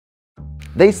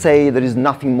They say there is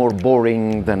nothing more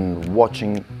boring than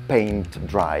watching paint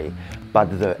dry, but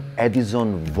the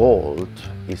Edison Vault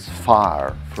is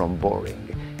far from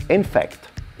boring. In fact,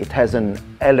 it has an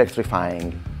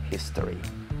electrifying history.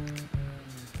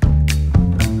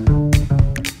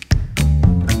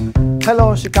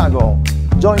 Hello Chicago!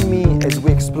 Join me as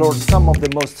we explore some of the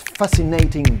most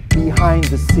fascinating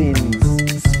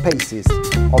behind-the-scenes spaces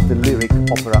of the Lyric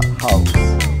Opera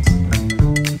House.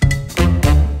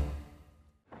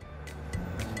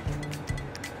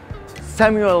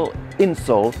 Samuel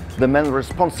Insull, the man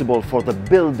responsible for the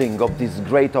building of this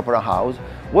great opera house,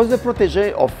 was a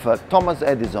protege of Thomas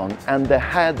Edison and the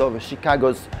head of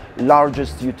Chicago's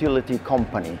largest utility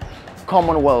company,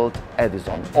 Commonwealth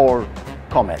Edison, or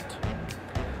ComEd.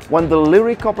 When the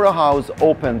Lyric Opera House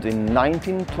opened in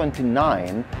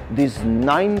 1929, this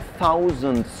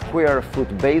 9,000 square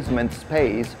foot basement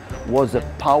space was a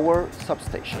power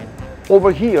substation.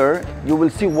 Over here, you will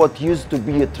see what used to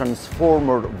be a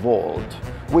transformer vault,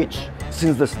 which,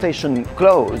 since the station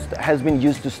closed, has been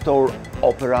used to store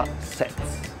opera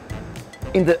sets.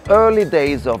 In the early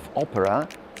days of opera,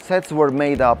 sets were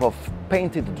made up of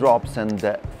painted drops and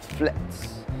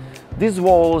flats. These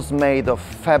walls made of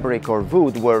fabric or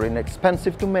wood were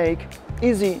inexpensive to make,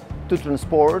 easy to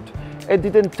transport, and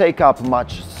didn't take up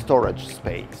much storage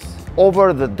space.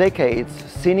 Over the decades,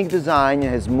 scenic design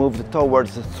has moved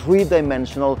towards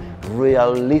three-dimensional,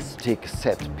 realistic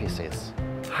set pieces.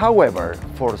 However,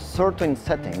 for certain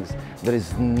settings, there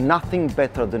is nothing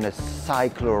better than a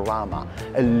cyclorama,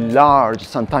 a large,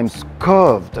 sometimes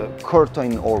curved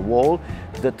curtain or wall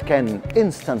that can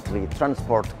instantly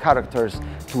transport characters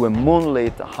to a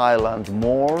moonlit highland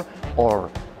moor or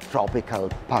tropical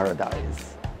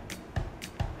paradise.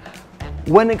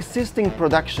 When existing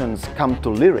productions come to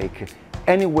Lyric,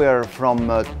 anywhere from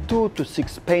 2 to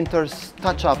 6 painters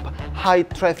touch up high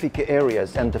traffic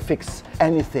areas and fix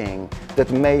anything that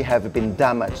may have been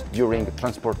damaged during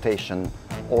transportation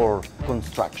or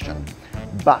construction.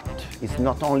 But it's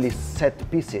not only set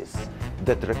pieces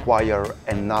that require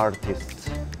an artist's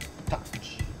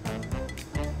touch.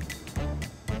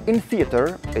 In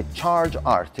theater, a charge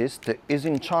artist is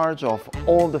in charge of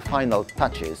all the final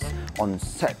touches on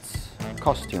sets,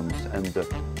 costumes and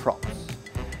props.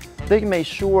 They make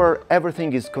sure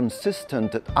everything is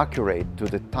consistent and accurate to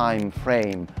the time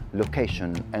frame,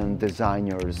 location and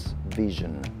designer's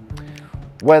vision.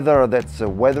 Whether that's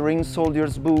weathering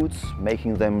soldiers' boots,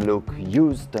 making them look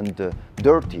used and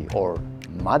dirty or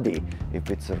muddy if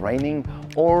it's raining,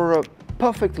 or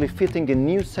perfectly fitting a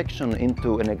new section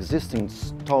into an existing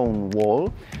stone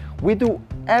wall, we do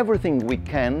everything we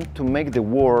can to make the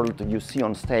world you see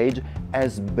on stage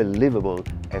as believable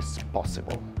as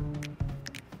possible.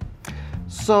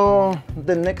 So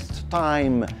the next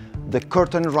time the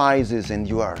curtain rises and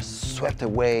you are swept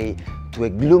away to a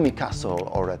gloomy castle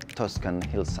or a Tuscan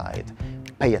hillside,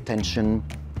 pay attention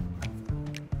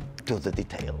to the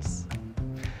details.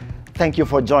 Thank you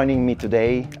for joining me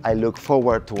today. I look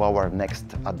forward to our next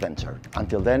adventure.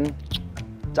 Until then,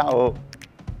 ciao!